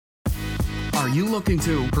Are you looking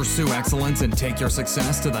to pursue excellence and take your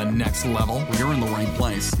success to the next level? Well, you're in the right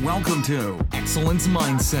place. Welcome to Excellence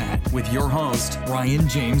Mindset with your host, Ryan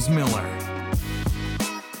James Miller.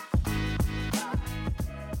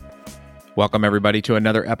 Welcome, everybody, to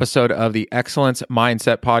another episode of the Excellence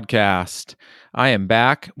Mindset Podcast. I am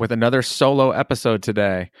back with another solo episode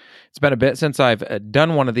today. It's been a bit since I've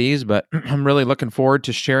done one of these, but I'm really looking forward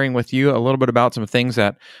to sharing with you a little bit about some things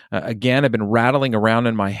that, again, have been rattling around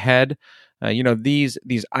in my head.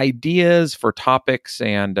 These ideas for topics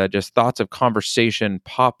and just thoughts of conversation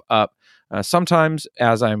pop up sometimes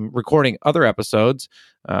as I'm recording other episodes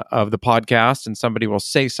of the podcast, and somebody will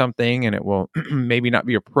say something and it will maybe not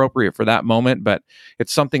be appropriate for that moment, but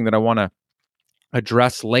it's something that I want to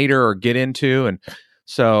address later or get into. And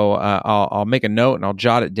so I'll make a note and I'll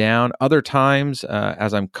jot it down. Other times,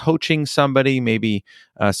 as I'm coaching somebody, maybe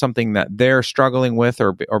something that they're struggling with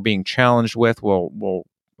or being challenged with will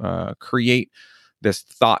create this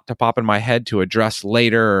thought to pop in my head to address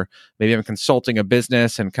later. Or maybe I'm consulting a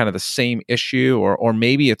business and kind of the same issue, or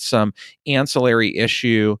maybe it's some ancillary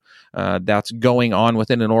issue that's going on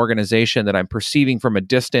within an organization that I'm perceiving from a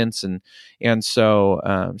distance. And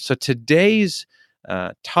so today's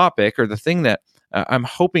topic, or the thing that I'm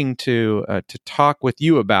hoping to talk with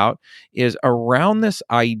you about, is around this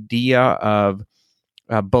idea of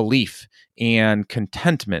belief and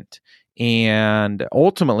contentment. And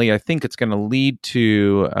ultimately, I think it's going to lead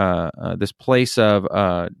to this place of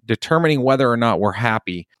determining whether or not we're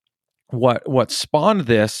happy. What spawned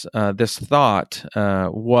this thought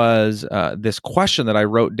was this question that I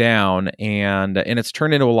wrote down, and it's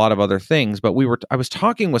turned into a lot of other things. But I was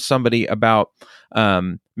talking with somebody about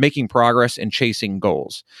making progress and chasing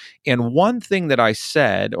goals. And one thing that I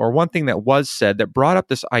said, or one thing that was said that brought up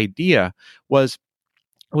this idea was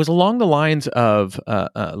along the lines of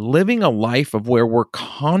living a life of where we're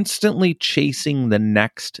constantly chasing the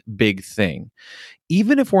next big thing.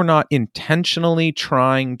 Even if we're not intentionally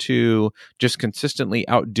trying to just consistently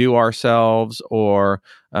outdo ourselves, or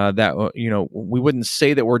that we wouldn't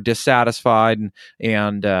say that we're dissatisfied,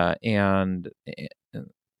 and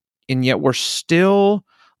yet we're still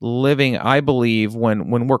living, I believe, when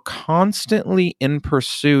we're constantly in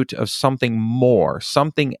pursuit of something more,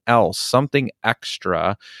 something else, something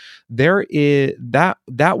extra, there is that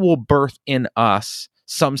will birth in us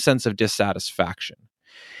some sense of dissatisfaction.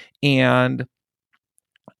 And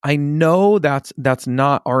I know that's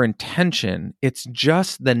not our intention. It's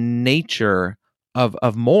just the nature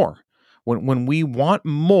of more. When we want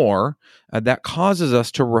more, that causes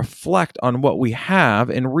us to reflect on what we have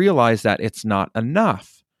and realize that it's not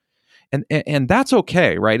enough. And that's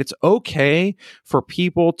okay, right? It's okay for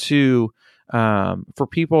people to not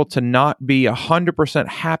be 100%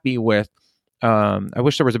 happy with. I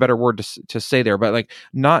wish there was a better word to say there, but like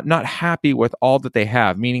not happy with all that they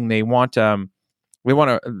have. Meaning they want to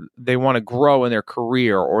grow in their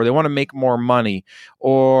career, or they want to make more money,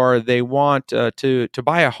 or they want to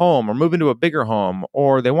buy a home or move into a bigger home,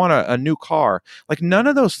 or they want a new car. Like, none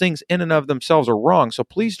of those things in and of themselves are wrong. So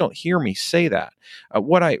please don't hear me say that.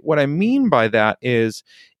 What I mean by that is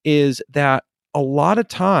that a lot of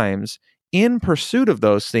times, in pursuit of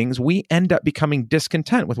those things, we end up becoming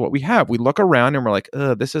discontent with what we have. We look around and we're like,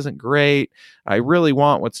 this isn't great. I really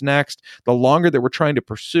want what's next. The longer that we're trying to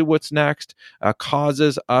pursue what's next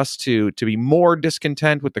causes us to be more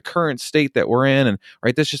discontent with the current state that we're in. And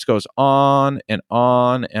right, this just goes on and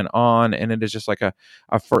on and on. And it is just like a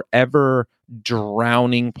forever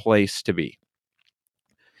drowning place to be.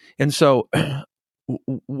 And so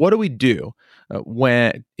what do we do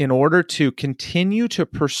when, in order to continue to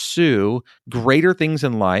pursue greater things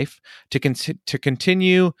in life, to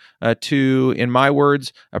continue to, in my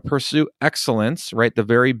words, pursue excellence, right? The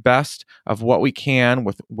very best of what we can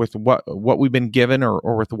with what we've been given,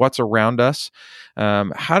 or with what's around us.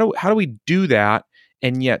 How do we do that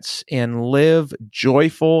and live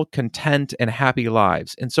joyful, content, and happy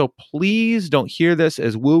lives? And so please don't hear this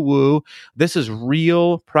as woo-woo. This is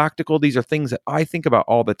real, practical. These are things that I think about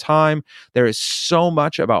all the time. There is so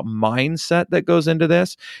much about mindset that goes into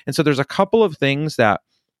this. And so there's a couple of things that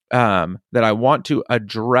I want to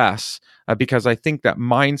address because I think that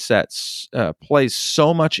mindset plays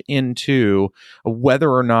so much into whether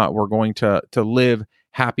or not we're going to live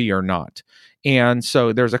happy or not. And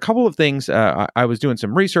so there's a couple of things. I was doing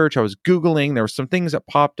some research. I was Googling. There were some things that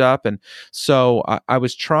popped up, and so I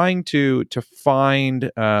was trying to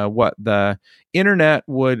find what the internet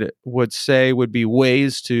would say would be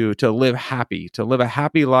ways to live happy, to live a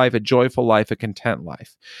happy life, a joyful life, a content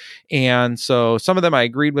life. And so some of them I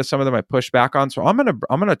agreed with, some of them I pushed back on. So I'm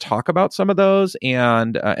gonna talk about some of those,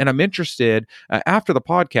 and I'm interested after the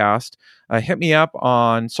podcast. Hit me up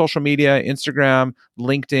on social media, Instagram,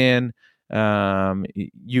 LinkedIn.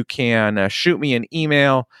 You can shoot me an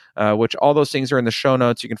email, which all those things are in the show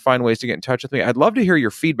notes. You can find ways to get in touch with me. I'd love to hear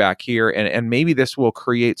your feedback here, and maybe this will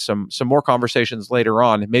create some more conversations later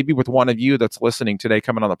on, maybe with one of you that's listening today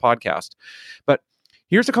coming on the podcast. But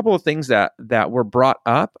here's a couple of things that were brought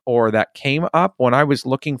up or that came up when I was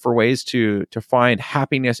looking for ways to find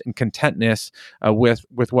happiness and contentness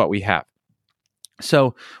with what we have.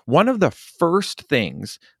 So one of the first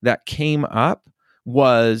things that came up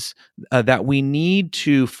was that we need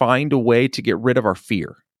to find a way to get rid of our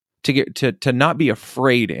fear, to not be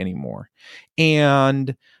afraid anymore.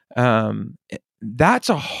 And that's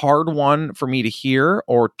a hard one for me to hear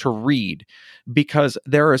or to read, because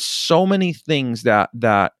there are so many things that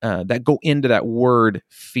go into that word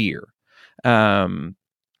fear.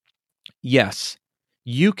 Yes,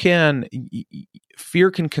 fear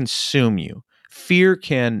can consume you. Fear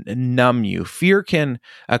can numb you. Fear can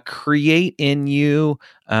create in you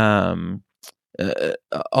a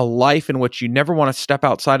life in which you never want to step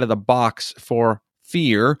outside of the box for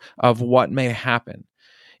fear of what may happen.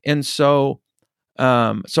 And so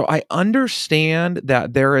I understand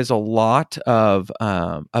that there is a lot of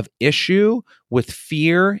issue with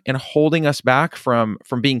fear and holding us back from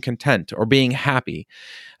being content or being happy,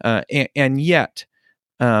 and yet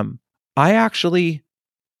I actually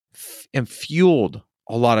am fueled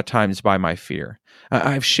a lot of times by my fear.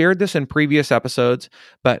 I've shared this in previous episodes,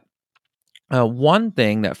 but one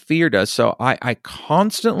thing that fear does, so I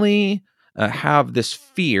constantly have this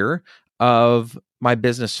fear of my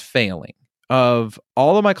business failing, of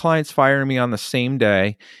all of my clients firing me on the same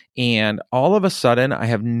day, and all of a sudden I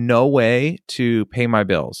have no way to pay my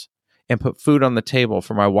bills and put food on the table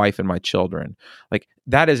for my wife and my children. Like,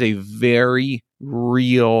 that is a very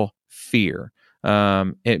real fear.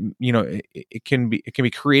 It can be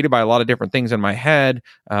created by a lot of different things in my head,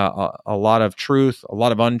 a lot of truth, a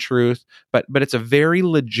lot of untruth, but it's a very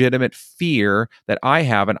legitimate fear that I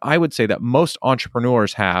have, and I would say that most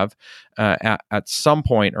entrepreneurs have at some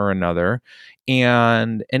point or another,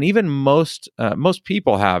 and even most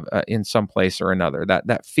people have in some place or another,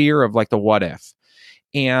 that fear of like the what if,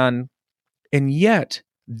 and yet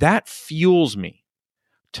that fuels me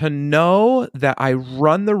to know that I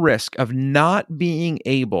run the risk of not being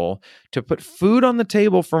able to put food on the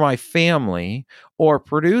table for my family or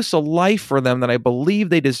produce a life for them that I believe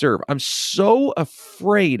they deserve. I'm so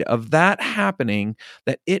afraid of that happening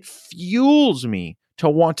that it fuels me to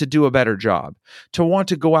want to do a better job, to want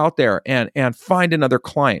to go out there and find another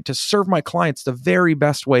client, to serve my clients the very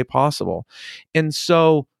best way possible. And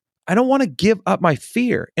so I don't want to give up my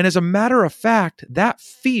fear. And as a matter of fact, that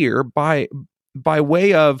fear, by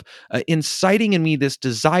way of inciting in me this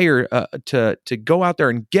desire to go out there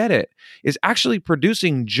and get it, is actually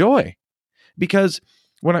producing joy. Because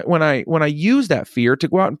when I use that fear to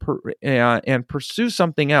go out and pursue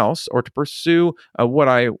something else, or to pursue what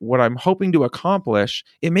I'm hoping to accomplish,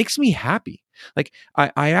 it makes me happy. Like,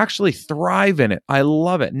 I actually thrive in it. I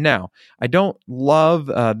love it. Now, I don't love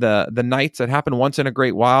the nights that happen once in a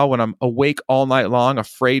great while when I'm awake all night long,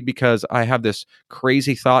 afraid because I have this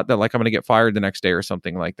crazy thought that like I'm going to get fired the next day or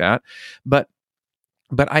something like that. But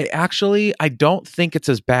I don't think it's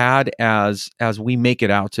as bad as we make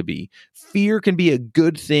it out to be. Fear can be a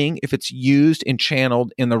good thing if it's used and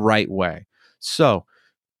channeled in the right way. So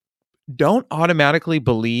don't automatically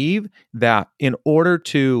believe that in order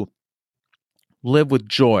to live with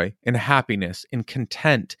joy and happiness and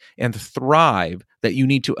content and thrive, that you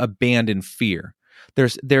need to abandon fear.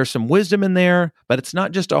 There's some wisdom in there, but it's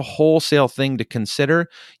not just a wholesale thing to consider.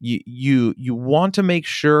 You want to make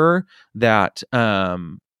sure that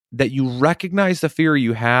that you recognize the fear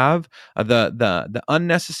you have, the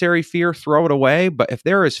unnecessary fear, throw it away. But if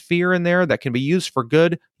there is fear in there that can be used for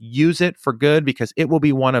good, use it for good, because it will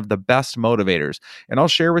be one of the best motivators. And I'll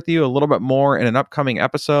share with you a little bit more in an upcoming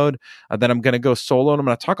episode that I'm going to go solo. And I'm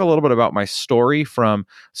going to talk a little bit about my story from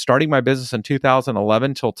starting my business in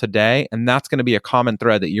 2011 till today. And that's going to be a common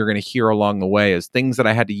thread that you're going to hear along the way, is things that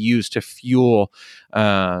I had to use to fuel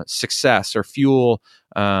success or fuel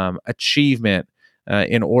achievement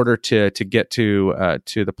in order to get to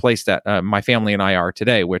the place that my family and I are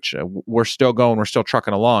today, which we're still going, we're still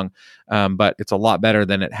trucking along, but it's a lot better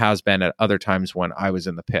than it has been at other times when I was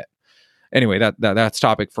in the pit. Anyway, that's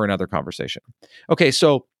topic for another conversation. Okay,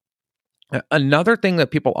 so another thing that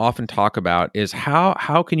people often talk about is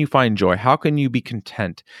how can you find joy? How can you be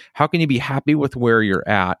content? How can you be happy with where you're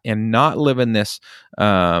at and not live in this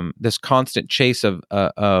this constant chase of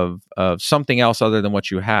something else other than what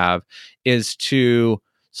you have? Is to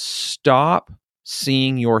stop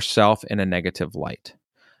seeing yourself in a negative light.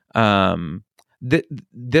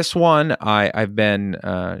 This one I've been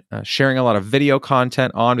sharing a lot of video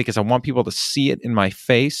content on because I want people to see it in my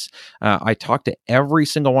face. I talk to every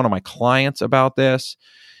single one of my clients about this.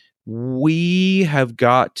 We have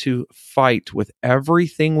got to fight with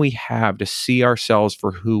everything we have to see ourselves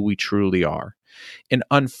for who we truly are. And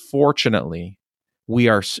unfortunately, we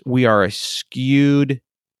are a skewed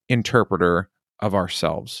interpreter of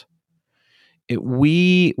ourselves.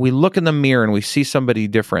 We look in the mirror and we see somebody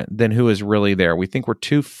different than who is really there. We think we're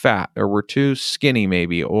too fat or we're too skinny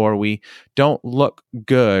maybe, or we don't look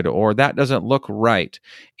good or that doesn't look right.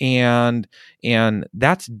 And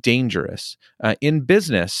that's dangerous. In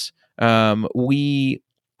business,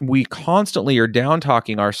 we constantly are down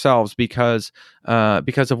talking ourselves because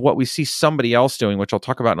of what we see somebody else doing, which I'll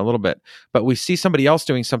talk about in a little bit. But we see somebody else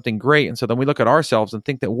doing something great, and so then we look at ourselves and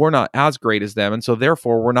think that we're not as great as them, and so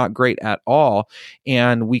therefore we're not great at all,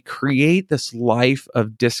 and we create this life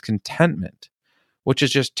of discontentment, which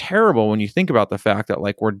is just terrible when you think about the fact that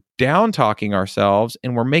like we're down talking ourselves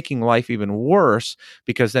and we're making life even worse,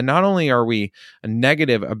 because then not only are we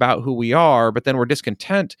negative about who we are, but then we're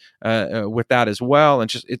discontent with that as well.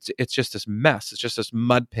 And it's just this mess. It's just this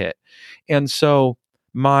mud pit. And so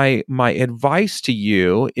my advice to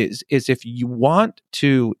you is if you want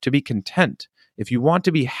to be content, if you want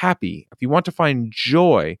to be happy, if you want to find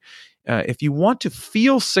joy, if you want to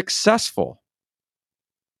feel successful.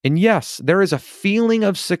 And yes, there is a feeling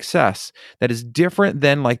of success that is different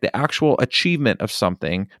than like the actual achievement of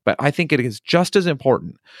something, but I think it is just as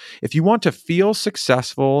important. If you want to feel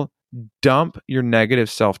successful, dump your negative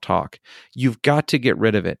self-talk. You've got to get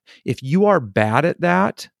rid of it. If you are bad at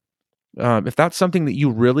that, if that's something that you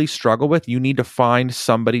really struggle with, you need to find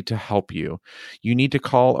somebody to help you. You need to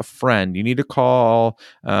call a friend. You need to call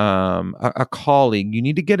a colleague. You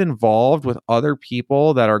need to get involved with other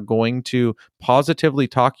people that are going to positively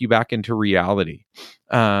talk you back into reality.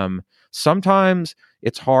 Sometimes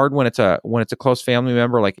it's hard when it's a close family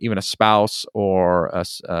member, like even a spouse or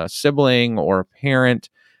a sibling or a parent.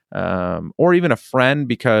 Or even a friend,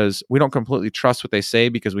 because we don't completely trust what they say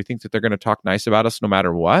because we think that they're going to talk nice about us no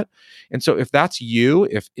matter what. And so if that's you,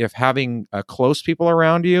 if having close people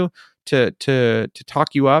around you to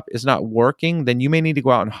talk you up is not working, then you may need to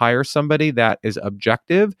go out and hire somebody that is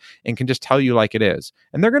objective and can just tell you like it is.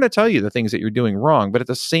 And they're going to tell you the things that you're doing wrong, but at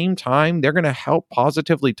the same time, they're going to help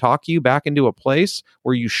positively talk you back into a place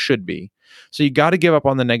where you should be. So you got to give up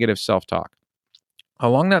on the negative self-talk.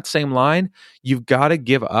 Along that same line, you've got to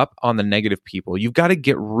give up on the negative people. You've got to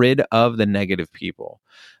get rid of the negative people.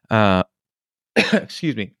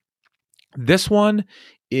 Excuse me. This one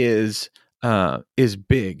is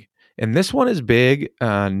big, and this one is big.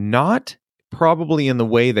 Not probably in the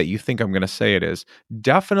way that you think I'm going to say it is.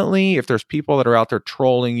 Definitely, if there's people that are out there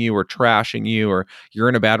trolling you or trashing you, or you're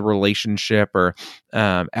in a bad relationship, or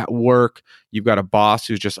at work, you've got a boss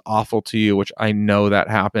who's just awful to you, which I know that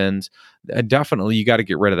happens. Definitely, you got to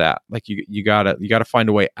get rid of that. Like you gotta find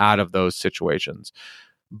a way out of those situations.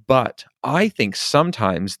 But I think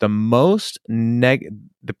sometimes the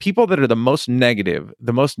people that are the most negative,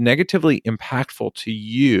 the most negatively impactful to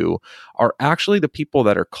you are actually the people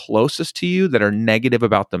that are closest to you that are negative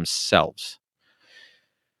about themselves.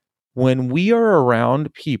 When we are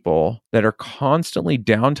around people that are constantly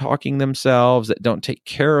down talking themselves, that don't take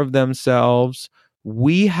care of themselves,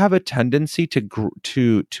 we have a tendency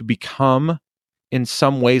to become in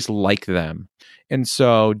some ways like them. And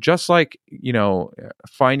so just like,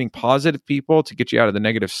 finding positive people to get you out of the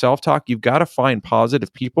negative self-talk, you've got to find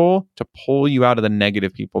positive people to pull you out of the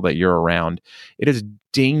negative people that you're around. It is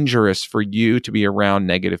dangerous for you to be around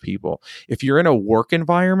negative people. If you're in a work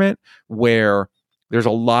environment where there's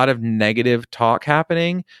a lot of negative talk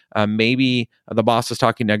happening, maybe the boss is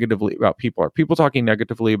talking negatively about people, or people talking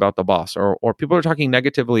negatively about the boss, or people are talking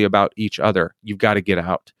negatively about each other, you've got to get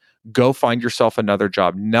out. Go find yourself another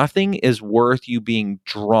job. Nothing is worth you being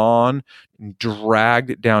dragged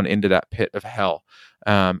down into that pit of hell.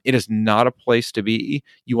 It is not a place to be.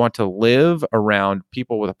 You want to live around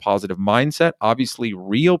people with a positive mindset, obviously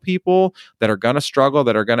real people that are going to struggle,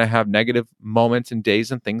 that are going to have negative moments and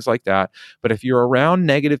days and things like that. But if you're around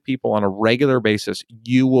negative people on a regular basis,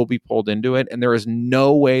 you will be pulled into it. And there is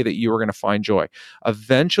no way that you are going to find joy.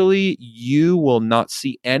 Eventually, you will not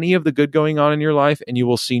see any of the good going on in your life, and you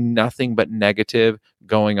will see nothing but negative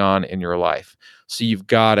going on in your life. So you've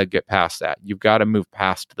got to get past that. You've got to move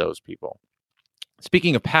past those people.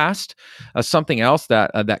 Speaking of past, something else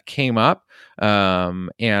that came up,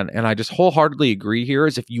 and I just wholeheartedly agree here,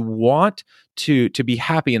 is if you want to be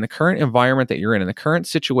happy in the current environment that you're in the current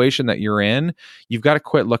situation that you're in, you've got to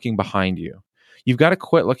quit looking behind you. You've got to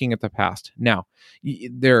quit looking at the past. Now,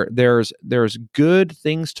 there's good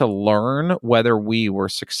things to learn whether we were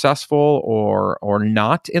successful or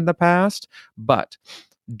not in the past, but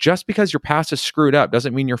just because your past is screwed up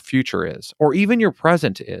doesn't mean your future is, or even your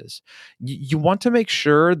present is. You want to make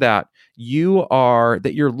sure that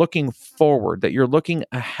you're looking forward, that you're looking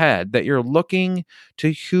ahead, that you're looking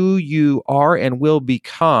to who you are and will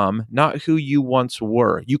become, not who you once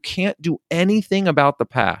were. You can't do anything about the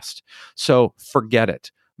past. So forget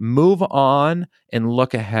it. Move on and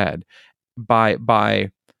look ahead by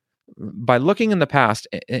looking in the past.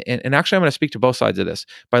 And actually I'm going to speak to both sides of this.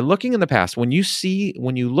 By looking in the past, when you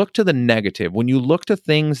look to the negative, when you look to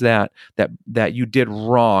things that you did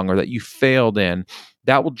wrong or that you failed in,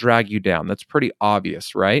 that will drag you down. That's pretty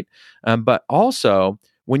obvious, right? But also,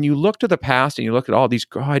 when you look to the past and you look at all these,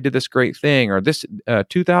 I did this great thing, or this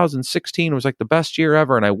 2016 was like the best year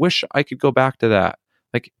ever, and I wish I could go back to that.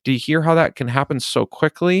 Like, do you hear how that can happen so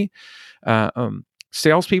quickly?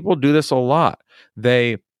 Salespeople do this a lot.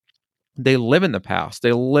 They live in the past.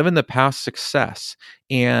 They live in the past success,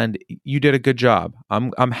 and you did a good job.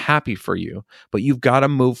 I'm happy for you, but you've got to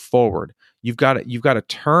move forward. You've got to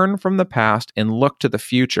turn from the past and look to the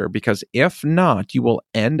future, because if not, you will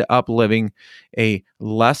end up living a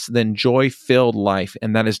less than joy-filled life,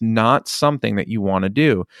 and that is not something that you want to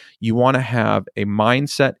do. You want to have a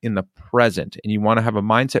mindset in the present, and you want to have a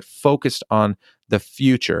mindset focused on the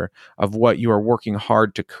future of what you are working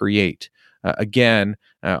hard to create.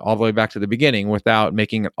 All the way back to the beginning, without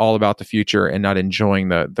making it all about the future and not enjoying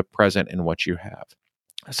the present and what you have.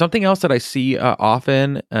 Something else that I see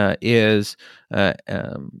often is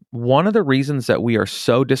one of the reasons that we are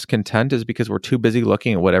so discontent is because we're too busy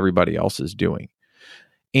looking at what everybody else is doing.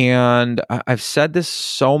 And I've said this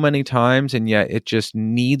so many times, and yet it just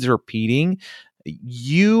needs repeating.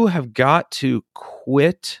 You have got to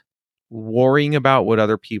quit worrying about what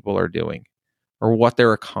other people are doing or what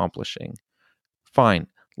they're accomplishing. Fine.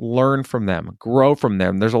 Learn from them, grow from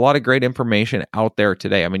them. There's a lot of great information out there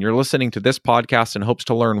today. I mean, you're listening to this podcast in hopes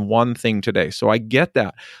to learn one thing today. So I get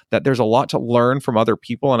that there's a lot to learn from other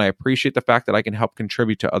people, and I appreciate the fact that I can help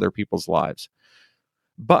contribute to other people's lives.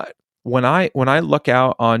 But when I look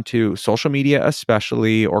out onto social media,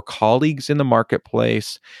 especially, or colleagues in the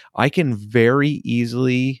marketplace, I can very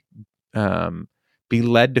easily be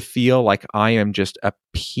led to feel like I am just a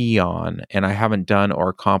peon and I haven't done or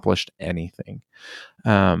accomplished anything.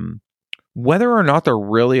 Whether or not they're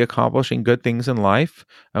really accomplishing good things in life,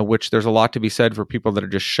 which there's a lot to be said for people that are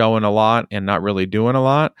just showing a lot and not really doing a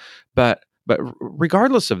lot. But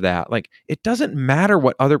regardless of that, like, it doesn't matter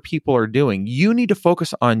what other people are doing. You need to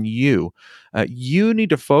focus on you. You need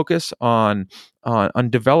to focus on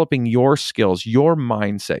developing your skills, your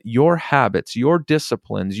mindset, your habits, your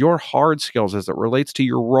disciplines, your hard skills as it relates to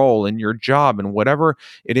your role and your job and whatever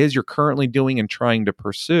it is you're currently doing and trying to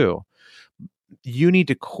pursue. You need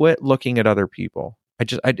to quit looking at other people.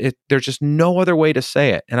 There's just no other way to say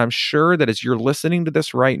it. And I'm sure that as you're listening to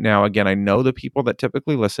this right now, again, I know the people that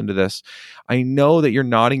typically listen to this, I know that you're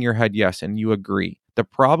nodding your head yes, and you agree. The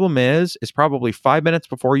problem is probably 5 minutes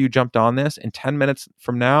before you jumped on this, and 10 minutes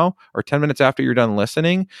from now, or 10 minutes after you're done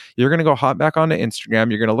listening, you're going to go hop back onto Instagram.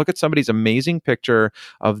 You're going to look at somebody's amazing picture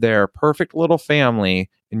of their perfect little family,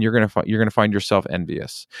 and you're going to find yourself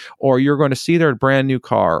envious. Or you're going to see their brand new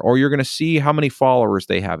car, or you're going to see how many followers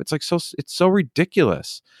they have. It's so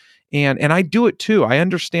ridiculous. And I do it too. I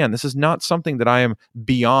understand this is not something that I am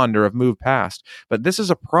beyond or have moved past, but this is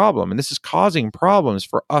a problem, and this is causing problems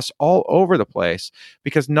for us all over the place,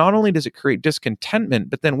 because not only does it create discontentment,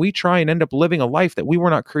 but then we try and end up living a life that we were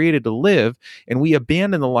not created to live, and we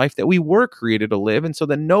abandon the life that we were created to live. And so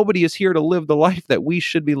then nobody is here to live the life that we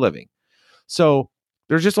should be living. So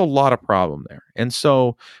there's just a lot of problem there. And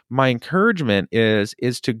so my encouragement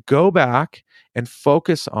is to go back and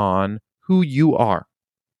focus on who you are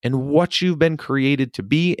and what you've been created to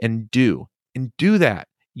be, and do that.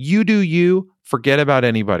 You do you, forget about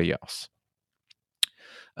anybody else.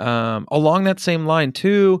 Along that same line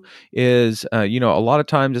too is, a lot of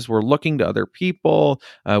times as we're looking to other people,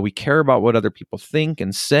 we care about what other people think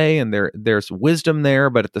and say, and there's wisdom there.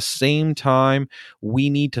 But at the same time, we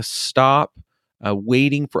need to stop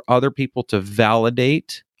waiting for other people to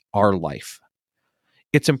validate our life.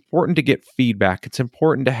 It's important to get feedback. It's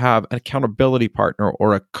important to have an accountability partner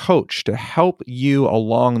or a coach to help you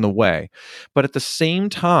along the way. But at the same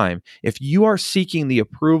time, if you are seeking the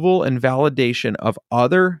approval and validation of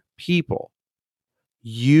other people,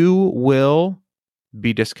 you will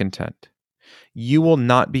be discontent. You will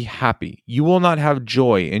not be happy. You will not have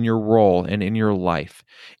joy in your role and in your life.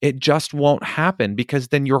 It just won't happen, because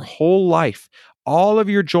then your whole life, all of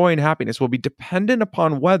your joy and happiness will be dependent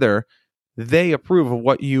upon whether they approve of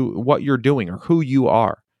what you're doing or who you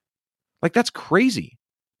are. Like, that's crazy.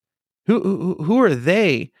 Who are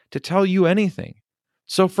they to tell you anything?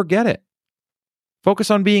 So forget it. Focus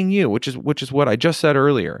on being you, which is what I just said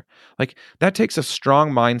earlier. Like, that takes a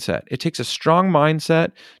strong mindset. It takes a strong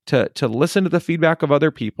mindset to listen to the feedback of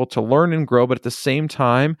other people, to learn and grow, but at the same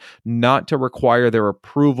time, not to require their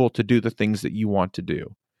approval to do the things that you want to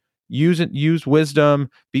do. Use wisdom,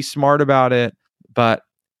 be smart about it, but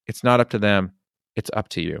it's not up to them. It's up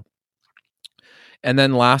to you. And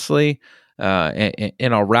then lastly,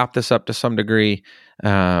 and I'll wrap this up to some degree,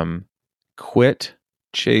 quit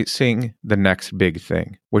chasing the next big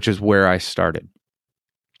thing, which is where I started.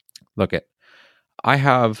 Look, I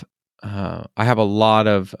have a lot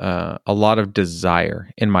of desire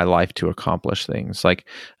in my life to accomplish things. Like,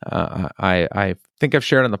 I think I've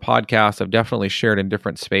shared on the podcast. I've definitely shared in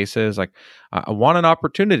different spaces. Like, I want an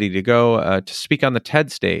opportunity to go to speak on the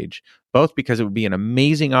TED stage, both because it would be an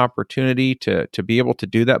amazing opportunity to be able to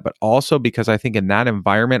do that, but also because I think in that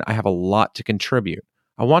environment I have a lot to contribute.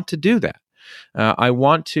 I want to do that. I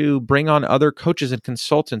want to bring on other coaches and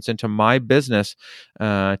consultants into my business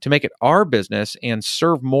to make it our business and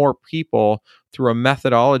serve more people through a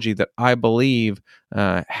methodology that I believe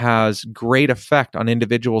has great effect on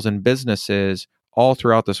individuals and businesses all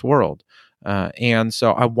throughout this world. And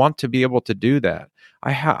so I want to be able to do that.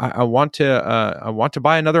 I want to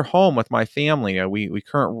buy another home with my family. We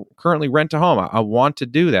currently rent a home. I want to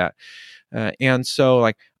do that. And so,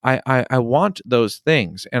 like, I want those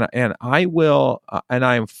things, and I will, and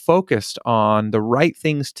I am focused on the right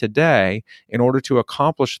things today in order to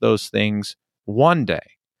accomplish those things one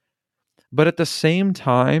day. But at the same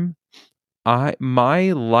time,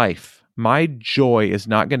 my life, my joy is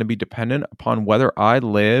not going to be dependent upon whether I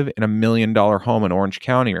live in $1 million home in Orange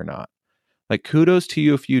County or not. Like, kudos to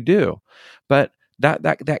you if you do, but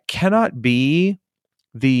that cannot be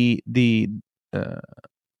the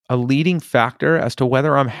a leading factor as to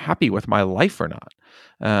whether I'm happy with my life or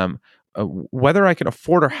not. Whether I can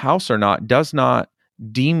afford a house or not does not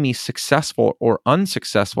deem me successful or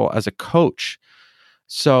unsuccessful as a coach.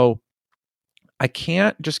 So I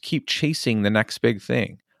can't just keep chasing the next big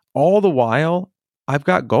thing. All the while, I've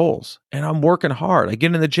got goals and I'm working hard. I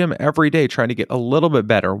get in the gym every day trying to get a little bit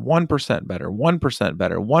better, 1% better, 1%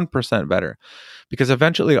 better, 1% better, because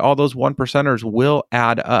eventually all those 1%ers will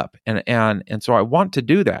add up. And so I want to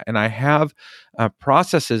do that. And I have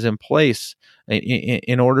processes in place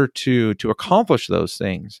in order to accomplish those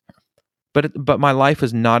things. But my life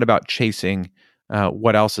is not about chasing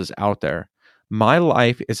what else is out there. My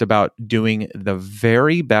life is about doing the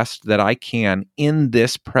very best that I can in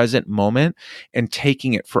this present moment and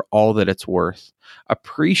taking it for all that it's worth,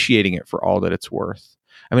 appreciating it for all that it's worth.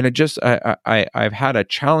 I mean, I've had a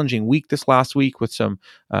challenging week this last week with some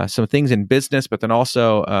things in business, but then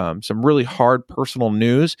also some really hard personal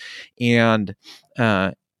news, and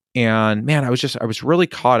man, I was really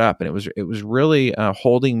caught up, and it was really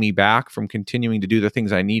holding me back from continuing to do the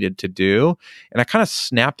things I needed to do. And I kind of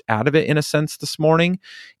snapped out of it in a sense this morning,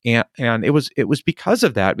 and it was because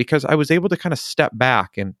of that, because I was able to kind of step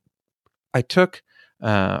back, and I took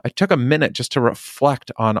a minute just to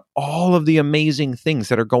reflect on all of the amazing things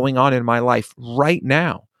that are going on in my life right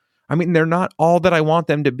now. I mean, they're not all that I want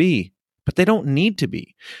them to be, but they don't need to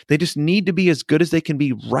be. They just need to be as good as they can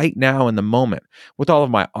be right now in the moment, with all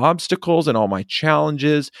of my obstacles and all my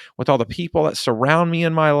challenges, with all the people that surround me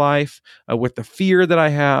in my life, with the fear that I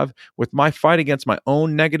have, with my fight against my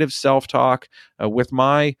own negative self-talk, with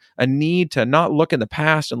my need to not look in the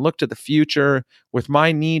past and look to the future, with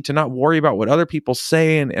my need to not worry about what other people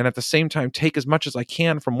say, and at the same time take as much as I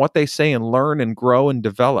can from what they say and learn and grow and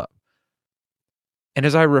develop. And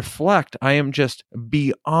as I reflect, I am just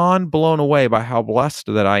beyond blown away by how blessed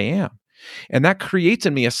that I am. And that creates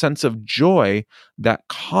in me a sense of joy that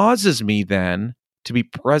causes me then to be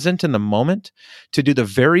present in the moment, to do the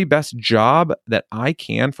very best job that I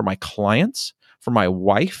can for my clients, for my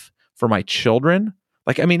wife, for my children.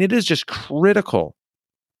 It is just critical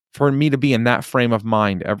for me to be in that frame of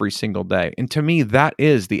mind every single day. And to me, that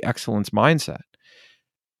is the excellence mindset.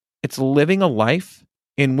 It's living a life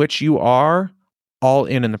in which you are all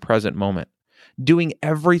in the present moment, doing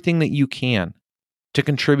everything that you can to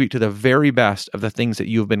contribute to the very best of the things that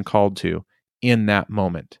you've been called to in that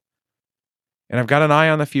moment. And I've got an eye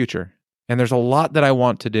on the future, and there's a lot that I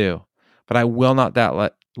want to do, but I will not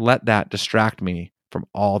let that distract me from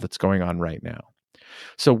all that's going on right now.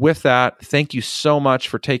 So with that, thank you so much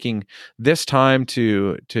for taking this time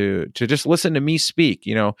to just listen to me speak.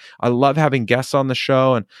 I love having guests on the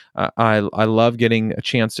show, and I love getting a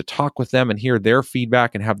chance to talk with them and hear their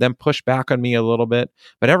feedback and have them push back on me a little bit.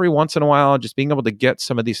 But every once in a while, just being able to get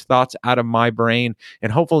some of these thoughts out of my brain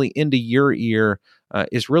and hopefully into your ear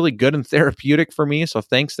is really good and therapeutic for me. So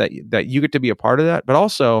thanks that you get to be a part of that. But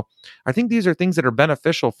also, I think these are things that are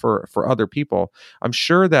beneficial for other people. I'm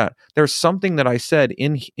sure that there's something that I said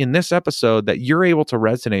in this episode that you're able to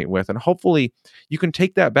resonate with, and hopefully you can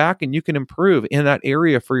take that back and you can improve in that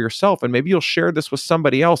area for yourself. And maybe you'll share this with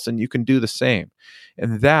somebody else and you can do the same.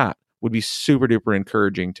 And that would be super duper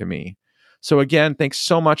encouraging to me. So again, thanks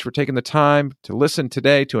so much for taking the time to listen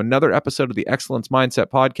today to another episode of the Excellence Mindset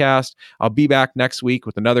Podcast. I'll be back next week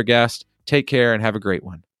with another guest. Take care and have a great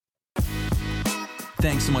one.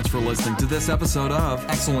 Thanks so much for listening to this episode of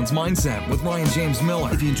Excellence Mindset with Ryan James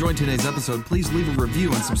Miller. If you enjoyed today's episode, please leave a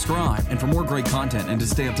review and subscribe. And for more great content and to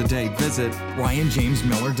stay up to date, visit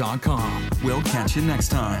RyanJamesMiller.com. We'll catch you next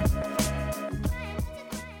time.